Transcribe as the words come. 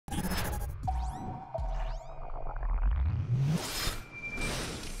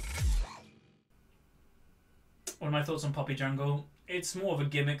are my thoughts on Poppy Jungle? It's more of a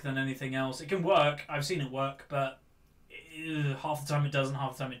gimmick than anything else. It can work. I've seen it work, but half the time it doesn't,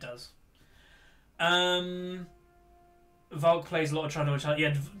 half the time it does. Valk plays a lot of Trundle.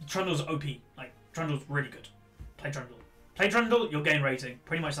 Yeah, Trundle's OP. Like, Trundle's really good. Play Trundle. Play Trundle, you'll gain rating.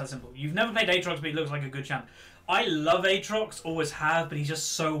 Pretty much that simple. You've never played Aatrox, but he looks like a good champ. I love Aatrox, always have, but he's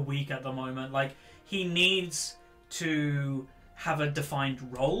just so weak at the moment. Like, he needs to have a defined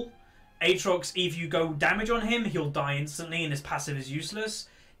role. Aatrox, if you go damage on him, he'll die instantly and his passive is useless.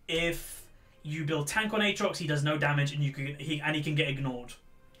 If you build tank on Aatrox, he does no damage and he can get ignored.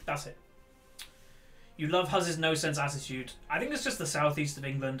 That's it. You love Huz's no-sense attitude. I think it's just the southeast of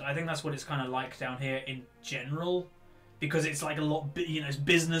England. I think that's what it's kind of like down here in general. Because it's like a lot, you know, it's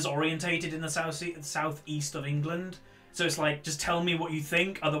business orientated in the southeast of England. So it's like, just tell me what you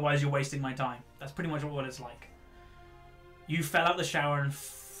think, otherwise you're wasting my time. That's pretty much what it's like. You fell out the shower and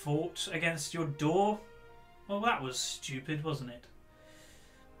fought against your door? Well, that was stupid, wasn't it?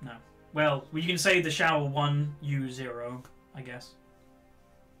 No. Well, you can say the shower won, you 0, I guess.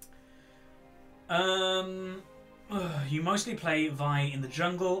 You mostly play Vi in the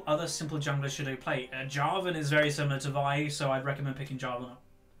jungle. Other simple junglers should I play? Jarvan is very similar to Vi, so I'd recommend picking Jarvan up.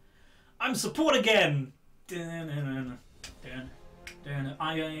 I'm support again!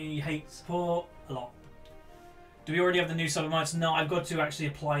 I hate support a lot. Do we already have the new supplements? No, I've got to actually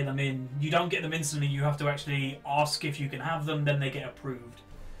apply them in. You don't get them instantly, you have to actually ask if you can have them, then they get approved.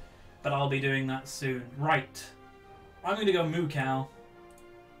 But I'll be doing that soon. Right. I'm going to go Moo Cow.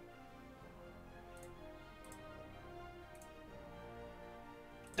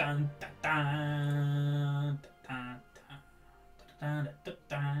 Dun, dun, dun, dun, dun, dun,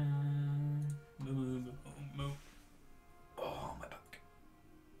 dun. Moo, moo, moo. Oh, my back.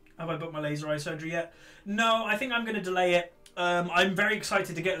 Have I booked my laser eye surgery yet? No, I think I'm going to delay it. I'm very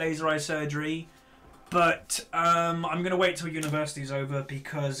excited to get laser eye surgery, but I'm going to wait till university's over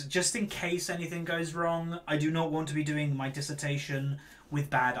because just in case anything goes wrong, I do not want to be doing my dissertation with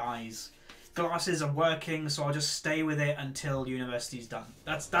bad eyes. Glasses are working, so I'll just stay with it until university's done.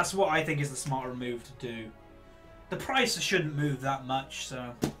 That's what I think is the smarter move to do. The price shouldn't move that much,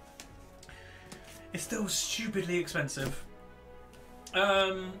 so it's still stupidly expensive.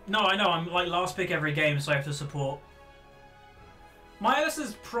 No, I know, I'm like last pick every game, so I have to support. Miles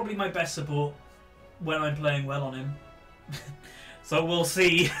is probably my best support when I'm playing well on him. So we'll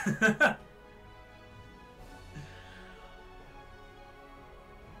see.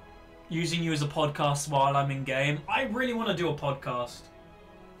 Using you as a podcast while I'm in game. I really want to do a podcast.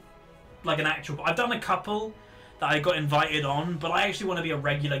 Like an actual... I've done a couple that I got invited on, but I actually want to be a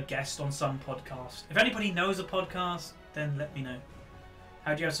regular guest on some podcast. If anybody knows a podcast, then let me know.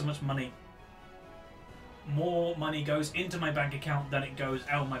 How do you have so much money? More money goes into my bank account than it goes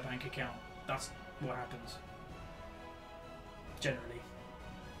out of my bank account. That's what happens. Generally.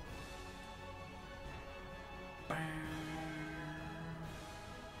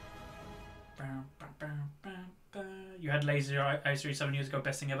 You had laser eye surgery 7 years ago,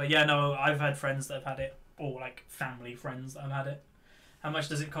 best thing ever. Yeah, no, I've had friends that have had it, or like family friends that have had it. How much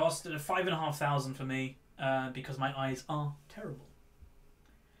does it cost? 5,500 for me, because my eyes are terrible.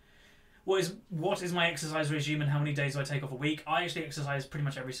 What is my exercise regime and how many days do I take off a week? I actually exercise pretty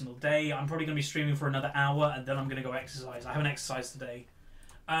much every single day. I'm probably going to be streaming for another hour and then I'm going to go exercise. I haven't exercised today.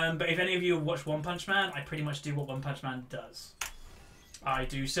 But if any of you have watched One Punch Man, I pretty much do what One Punch Man does. I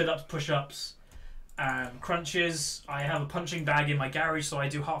do sit-ups, push-ups, crunches. I have a punching bag in my garage, so I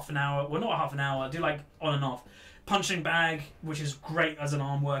do half an hour. Well, not half an hour. I do like on and off. Punching bag, which is great as an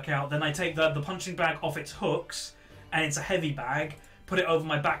arm workout. Then I take the punching bag off its hooks, and it's a heavy bag. Put it over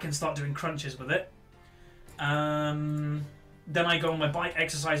my back and start doing crunches with it. Then I go on my bike,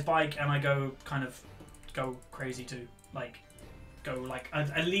 exercise bike, and I go crazy too. Like, go like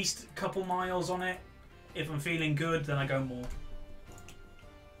at least a couple miles on it. If I'm feeling good, then I go more.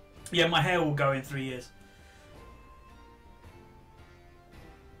 Yeah, my hair will go in 3 years.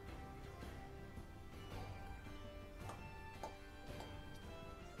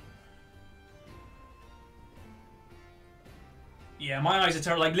 Yeah, my eyes are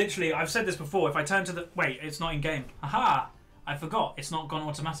terrible. Like, literally, I've said this before. If I turn to the... Wait, it's not in-game. Aha! I forgot. It's not gone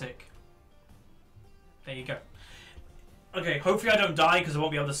automatic. There you go. Okay, hopefully I don't die because I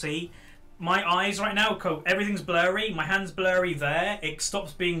won't be able to see. My eyes right now, everything's blurry. My hand's blurry there. It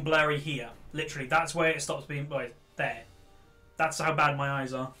stops being blurry here. Literally, that's where it stops being blurry. There. That's how bad my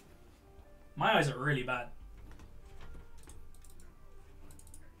eyes are. My eyes are really bad.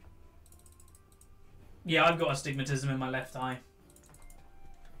 Yeah, I've got astigmatism in my left eye.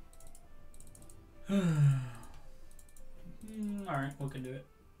 Alright, we can do it.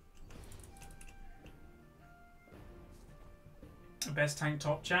 Best tank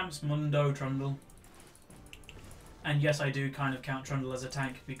top champs, Mundo, Trundle. And yes, I do kind of count Trundle as a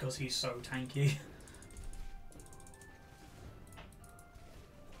tank because he's so tanky.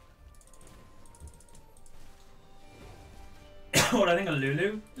 What I think of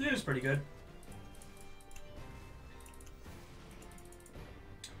Lulu? Lulu's pretty good.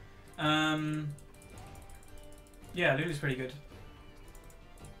 Yeah, Lulu's pretty good.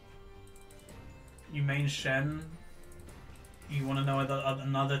 You main Shen. You want to know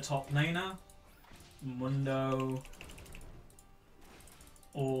another top laner? Mundo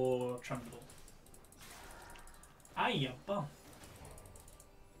or Trundle? Aye, bum.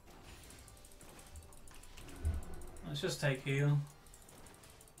 Let's just take heal.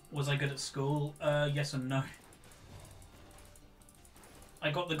 Was I good at school? Yes and no.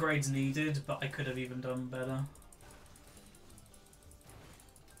 I got the grades needed, but I could have even done better.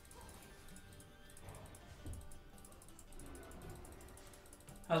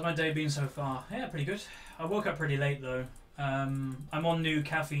 How's my day been so far? Yeah, pretty good. I woke up pretty late though. I'm on new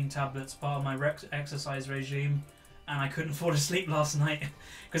caffeine tablets, part of my exercise regime, and I couldn't fall asleep last night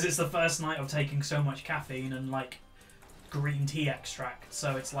because it's the first night of taking so much caffeine and like green tea extract,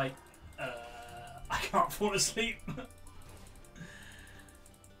 so it's like I can't fall asleep.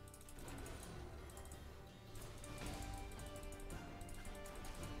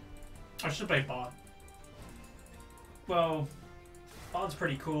 I should play Bard. Well, Bard's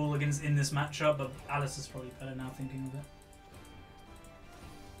pretty cool against in this matchup, but Alice is probably better now thinking of it.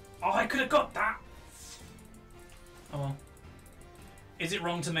 Oh, I could have got that! Oh well. Is it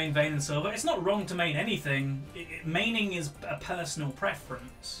wrong to main Vayne and Silver? It's not wrong to main anything. Maining is a personal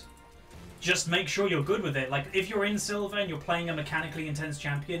preference. Just make sure you're good with it. Like, if you're in Silver and you're playing a mechanically intense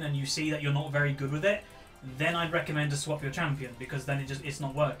champion and you see that you're not very good with it, then I'd recommend to swap your champion, because then it's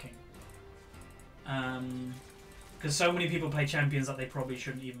not working. Because so many people play champions that they probably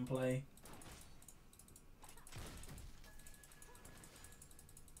shouldn't even play.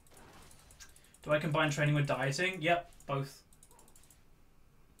 Do I combine training with dieting? Yep, both.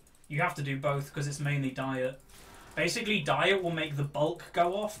 You have to do both because it's mainly diet. Basically, diet will make the bulk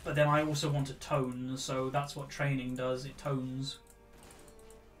go off, but then I also want to tone, so that's what training does, it tones.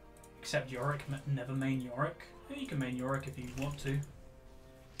 Except Yorick, never main Yorick. Yeah, you can main Yorick if you want to.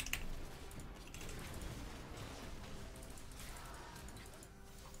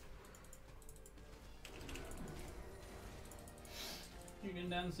 You can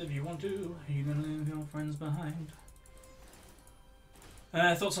dance if you want to. You're gonna leave your friends behind.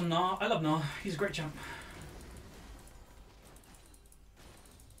 Thoughts on Gnar? I love Gnar. He's a great champ.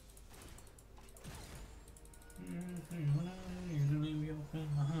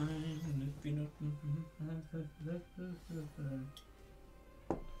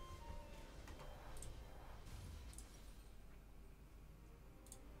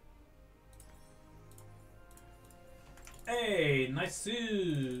 Hey, nice.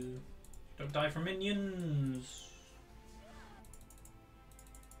 Don't die from minions.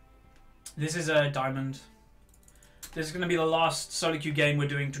 This is a diamond. This is going to be the last solo queue game we're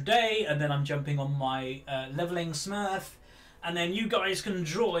doing today, and then I'm jumping on my leveling Smurf, and then you guys can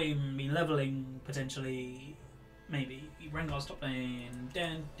join me leveling potentially. Maybe Rengar's top lane.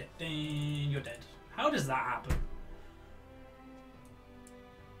 You're dead. How does that happen?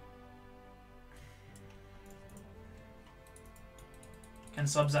 Can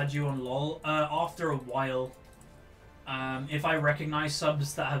subs add you on LOL? After a while. If I recognize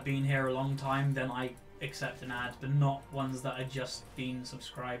subs that have been here a long time, then I accept an ad, but not ones that are just been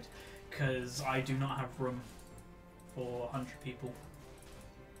subscribed, because I do not have room for 100 people.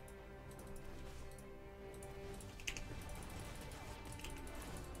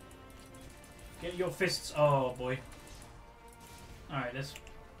 Get your fists. Oh boy. Alright, let's.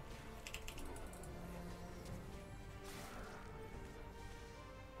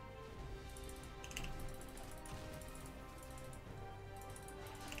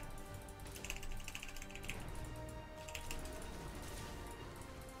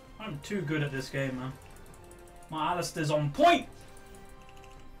 I'm too good at this game, man. My Alistar's on point!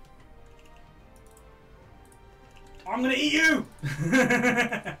 I'm gonna eat you!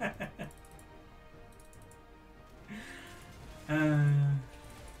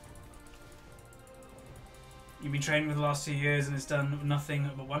 You've been training for the last 2 years and it's done nothing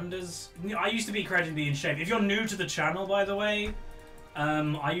but wonders. I used to be incredibly in shape. If you're new to the channel, by the way,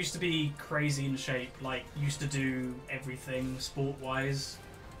 I used to be crazy in shape. Like, used to do everything sport-wise.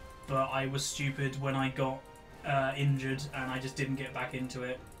 But I was stupid when I got injured and I just didn't get back into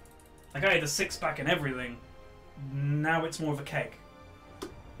it. Like, I had a six-pack and everything. Now it's more of a keg.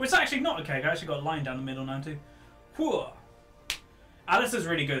 Well, it's actually not a keg. I actually got a line down the middle now too. Whew. Alistar's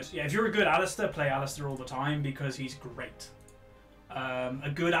really good. Yeah, if you're a good Alistar, play Alistar all the time because he's great. A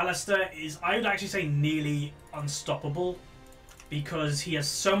good Alistar is, I would actually say, nearly unstoppable because he has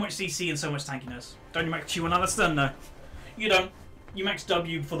so much CC and so much tankiness. Don't you max Q on Alistar? No. You don't. You max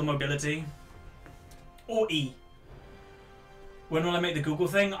W for the mobility. Or E. When will I make the Google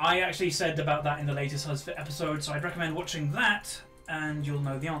thing? I actually said about that in the latest HuzFit episode, so I'd recommend watching that and you'll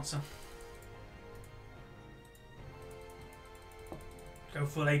know the answer. Go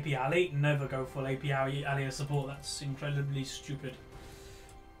full AP Ali? Never go full AP Ali as support. That's incredibly stupid.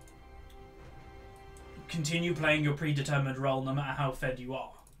 Continue playing your predetermined role no matter how fed you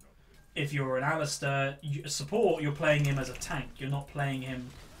are. If you're an Alistar support, you're playing him as a tank. You're not playing him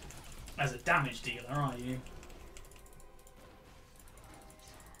as a damage dealer, are you?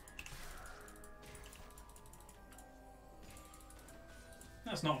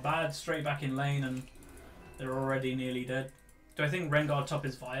 That's not bad. Straight back in lane and they're already nearly dead. Do I think Rengar top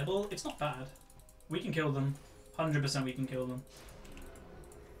is viable? It's not bad. We can kill them. 100% we can kill them.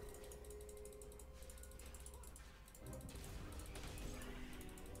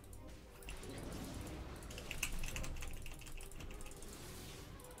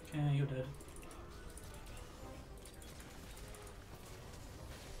 Okay, you're dead.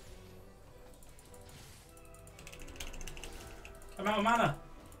 I'm out of mana.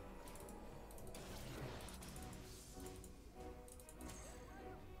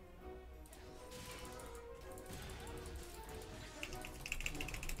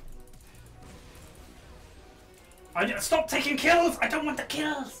 Stop taking kills! I don't want the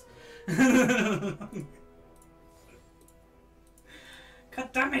kills! God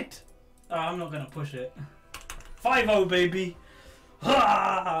damn it! Oh, I'm not gonna push it. 5-0, baby!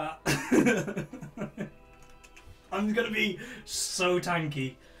 I'm gonna be so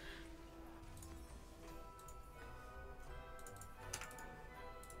tanky.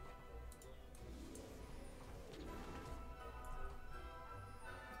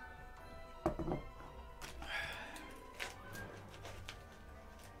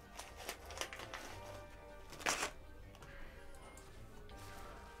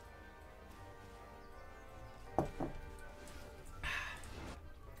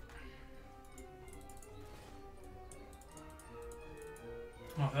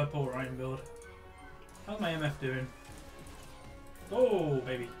 Oh, her poor Ryan build. How's my MF doing? Oh,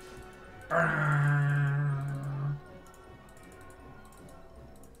 baby.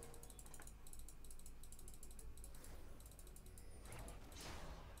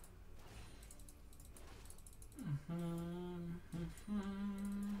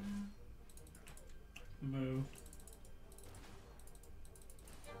 Moo.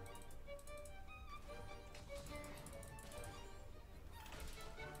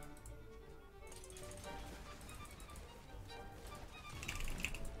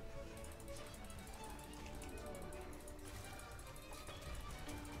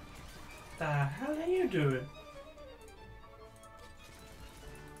 The hell are you doing?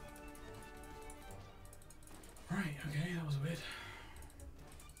 Right, okay, that was weird.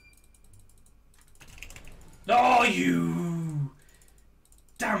 Oh, you!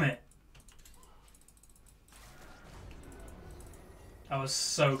 Damn it! I was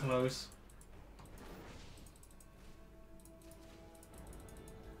so close.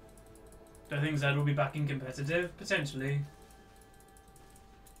 Do I think Zed will be back in competitive? Potentially.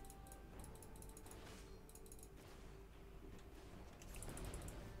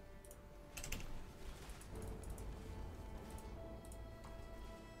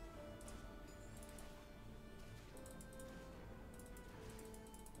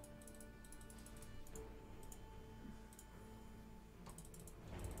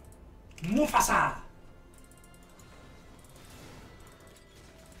 Mufasa!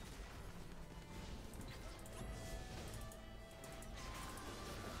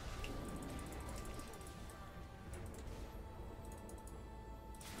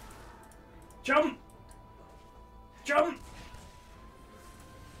 Jump! Jump!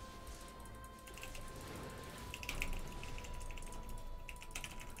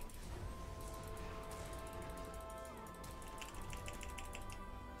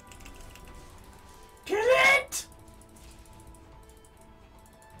 Kill it!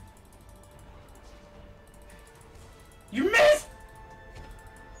 You missed!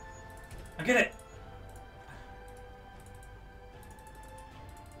 I get it.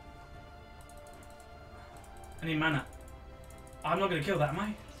 I need mana. I'm not gonna kill that, am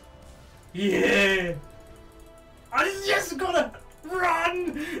I? Yeah! I just gotta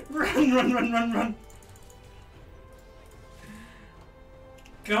run! Run, run, run, run, run!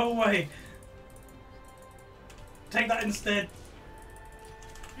 Go away! Take that instead!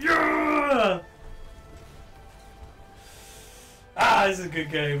 Yeah! Ah, this is a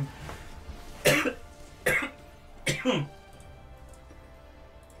good game.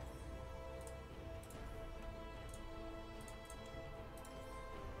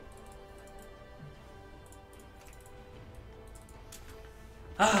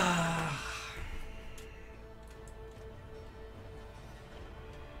 Ah.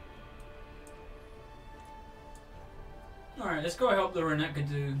 Alright, let's go help the Reneka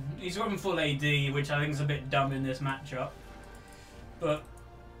do. He's going full AD, which I think is a bit dumb in this matchup. But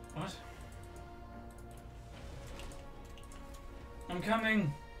what? I'm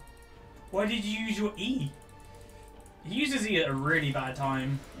coming. Why did you use your E? He uses E at a really bad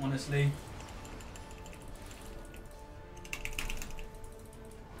time, honestly.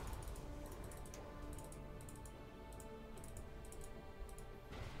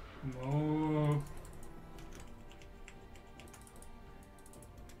 Oh.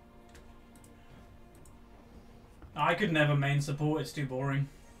 I could never main support, it's too boring.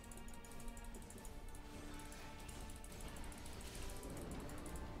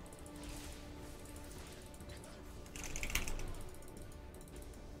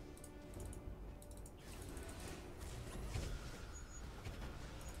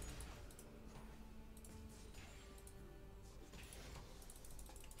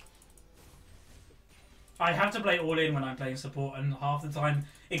 I have to play all in when I'm playing support, and half the time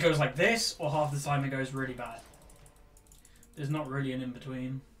it goes like this, or half the time it goes really bad. There's not really an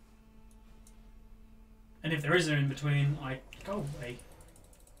in-between. And if there is an in-between, I go away.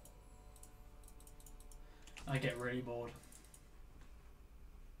 I get really bored.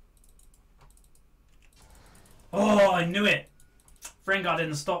 Oh, I knew it! Frengar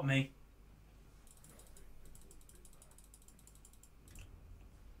didn't stop me.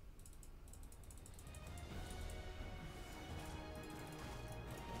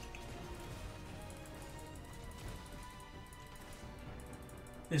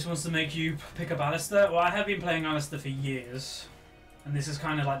 This wants to make you pick up Alistar. Well, I have been playing Alistar for years, and this is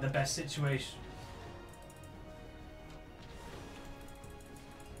kind of like the best situation.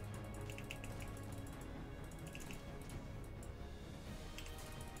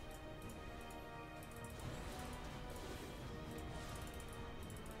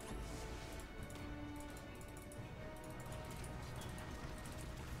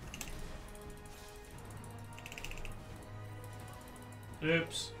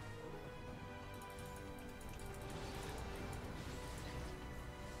 Oops.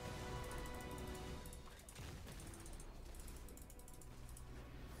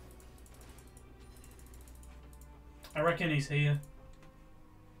 I reckon he's here.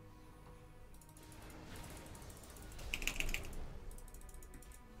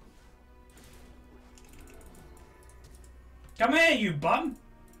 Come here, you bum!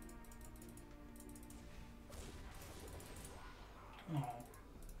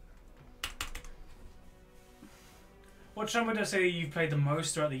 What champ would I say you've played the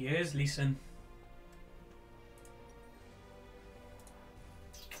most throughout the years? Lee Sin.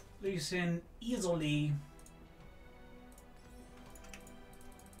 Lee Sin easily.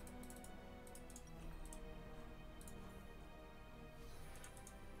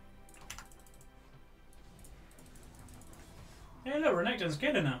 Hey look, Renekton's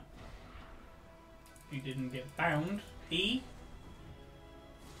killing her. You didn't get bound. E.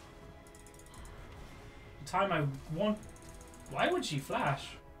 The time I want. Why would she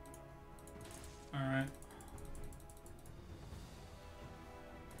flash? Alright.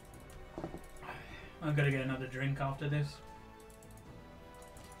 I'm gonna get another drink after this.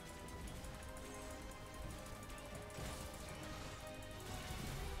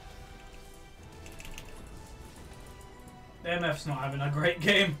 The MF's not having a great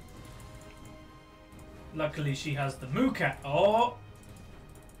game. Luckily she has the Moocat. Oh!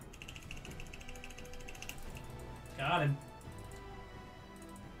 Got him.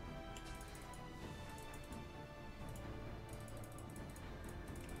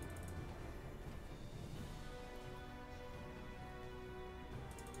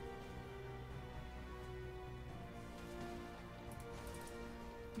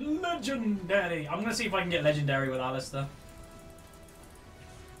 Legendary! I'm gonna see if I can get legendary with Alistar.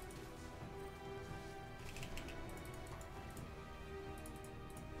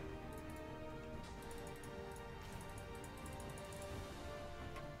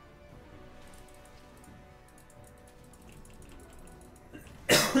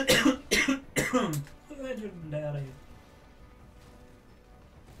 Legendary.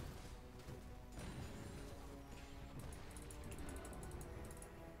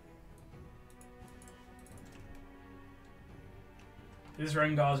 This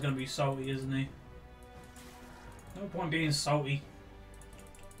Rengar's gonna be salty, isn't he? No point being salty.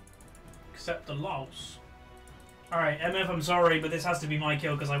 Accept the loss. Alright, MF, I'm sorry, but this has to be my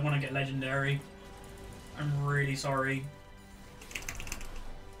kill because I want to get legendary. I'm really sorry.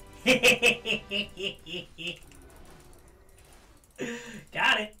 Got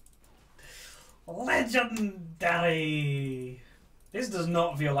it! Legendary! This does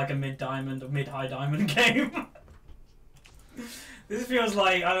not feel like a mid-diamond or mid-high diamond game. This feels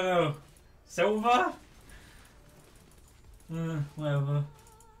like, I don't know, silver? Whatever.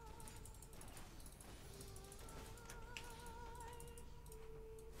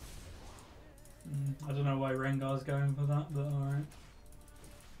 I don't know why Rengar's going for that, but alright.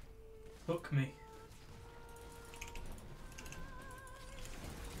 Hook me.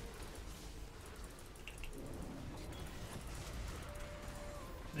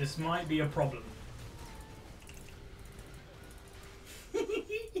 This might be a problem.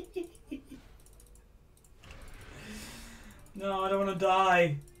 No, I don't want to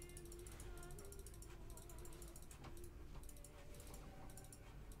die.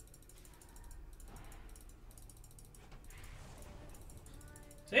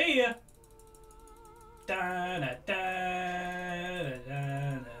 See ya. Da, da, da, da,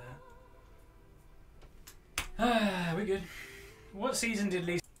 da, da. We good. What season did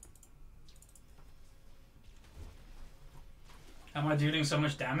Lisa? Am I dealing so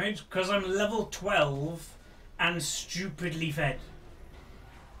much damage? Because I'm level 12 and stupidly fed.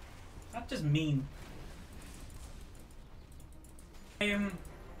 That's just mean.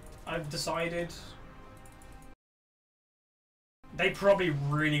 I've decided. They probably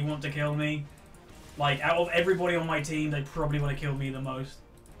really want to kill me. Like, out of everybody on my team, they probably want to kill me the most.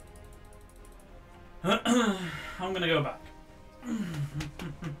 I'm gonna go back.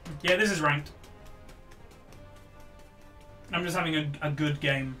 Yeah, this is ranked. I'm just having a good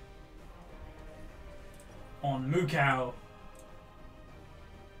game on Mukau.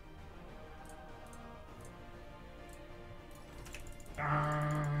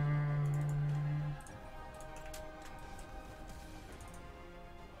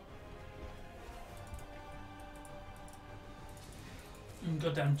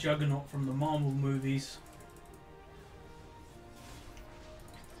 Goddamn Juggernaut from the Marvel movies.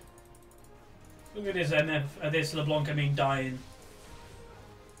 Look at this MF, this LeBlanc, I mean, dying.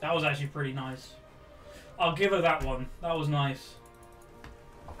 That was actually pretty nice. I'll give her that one. That was nice.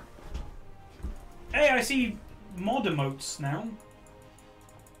 Hey, I see mod emotes now.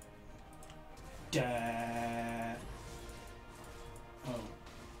 Duh. Oh.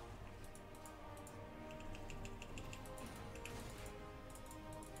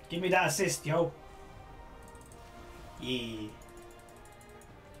 Give me that assist, yo. Yeah.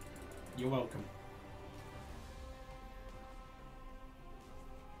 You're welcome.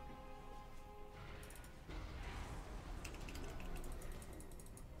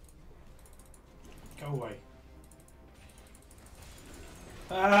 Go away.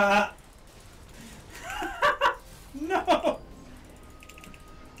 No!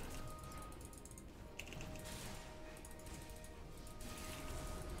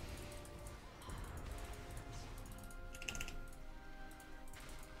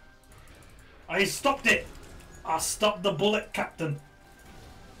 I stopped it! I stopped the bullet, Captain.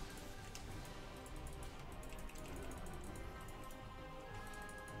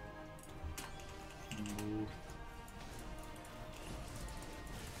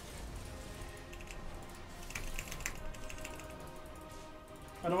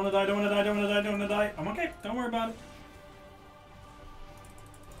 I don't want to die, don't want to die, don't want to die, don't want to die. I'm okay, don't worry about it.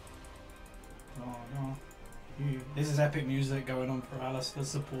 Oh no. This is epic music going on for Alistar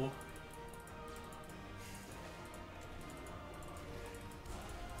support.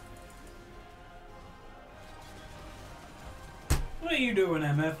 What are you doing,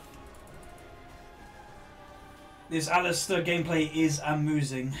 MF? This Alistar gameplay is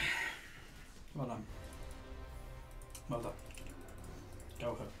amusing. Well done. Well done.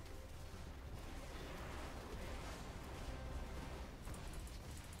 Go her.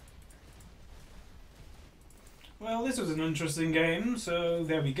 Well, this was an interesting game, so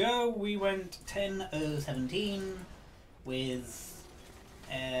there we go. We went 10-17 with...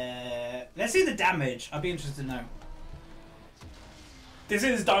 let's see the damage. I'd be interested to know. This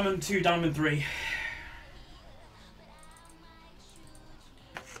is Diamond 2, Diamond 3.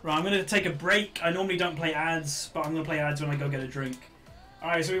 Right, I'm going to take a break. I normally don't play ads, but I'm going to play ads when I go get a drink.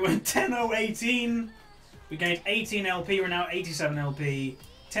 Alright, so we went 10-0-18. We gained 18 LP. We're now 87 LP.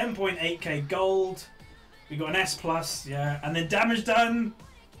 10.8k gold. We got an S+, yeah. And then damage done.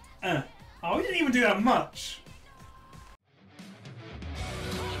 Oh, we didn't even do that much.